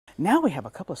Now we have a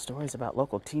couple of stories about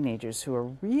local teenagers who are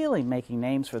really making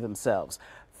names for themselves.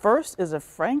 First is a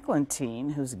Franklin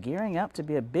teen who's gearing up to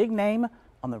be a big name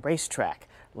on the racetrack.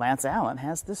 Lance Allen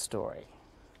has this story.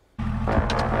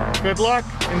 Good luck.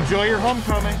 Enjoy your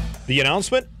homecoming. The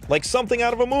announcement, like something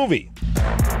out of a movie.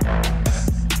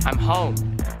 I'm home.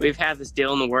 We've had this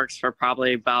deal in the works for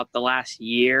probably about the last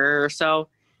year or so,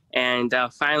 and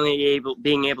finally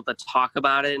being able to talk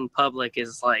about it in public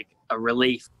is like a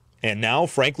relief. And now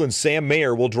Franklin's Sam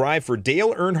Mayer will drive for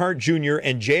Dale Earnhardt Jr.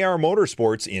 and JR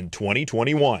Motorsports in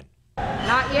 2021.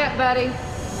 Not yet, buddy.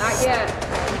 Not yet.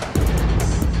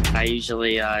 I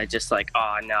usually just like,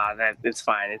 oh no, it's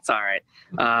fine, it's all right.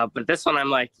 But this one, I'm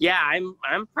like, yeah,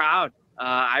 I'm proud.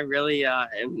 I really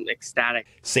am ecstatic.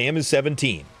 Sam is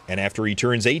 17, and after he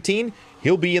turns 18,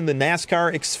 he'll be in the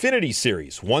NASCAR Xfinity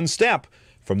Series, one step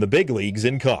from the big leagues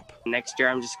in Cup. Next year,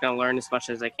 I'm just going to learn as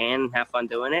much as I can and have fun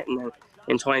doing it. And then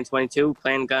in 2022,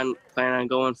 plan on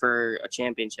going for a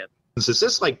championship. Is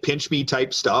this like pinch me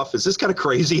type stuff? Is this kind of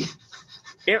crazy?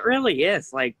 It really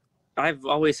is. Like, I've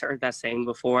always heard that saying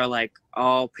before, like,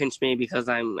 oh, pinch me because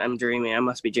I'm dreaming. I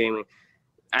must be dreaming.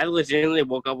 I legitimately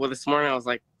woke up with this morning. I was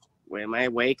like, wait, am I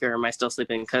awake or am I still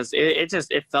sleeping? Because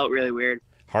it felt really weird.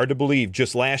 Hard to believe,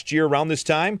 just last year around this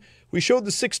time, we showed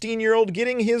the 16-year-old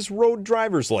getting his road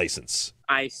driver's license.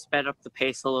 I sped up the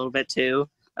pace a little bit too,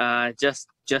 just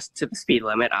to the speed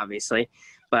limit, obviously.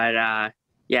 But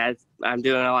yeah, I'm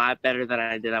doing a lot better than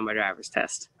I did on my driver's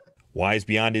test. Wise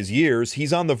beyond his years,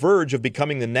 he's on the verge of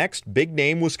becoming the next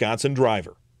big-name Wisconsin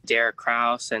driver. Derek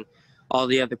Kraus and all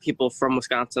the other people from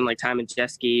Wisconsin, like Ty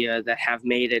Majeski, that have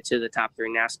made it to the top 3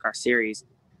 NASCAR series.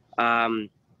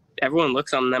 Everyone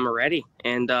looks on them already,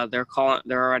 and they're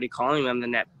already calling them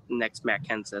the next Matt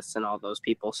Kenseth and all those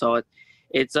people. So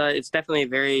it's definitely a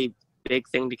very big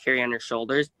thing to carry on your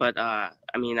shoulders. But I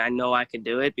mean, I know I could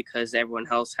do it because everyone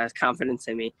else has confidence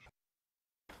in me.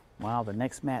 Wow, the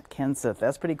next Matt Kenseth.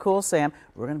 That's pretty cool, Sam.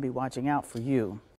 We're going to be watching out for you.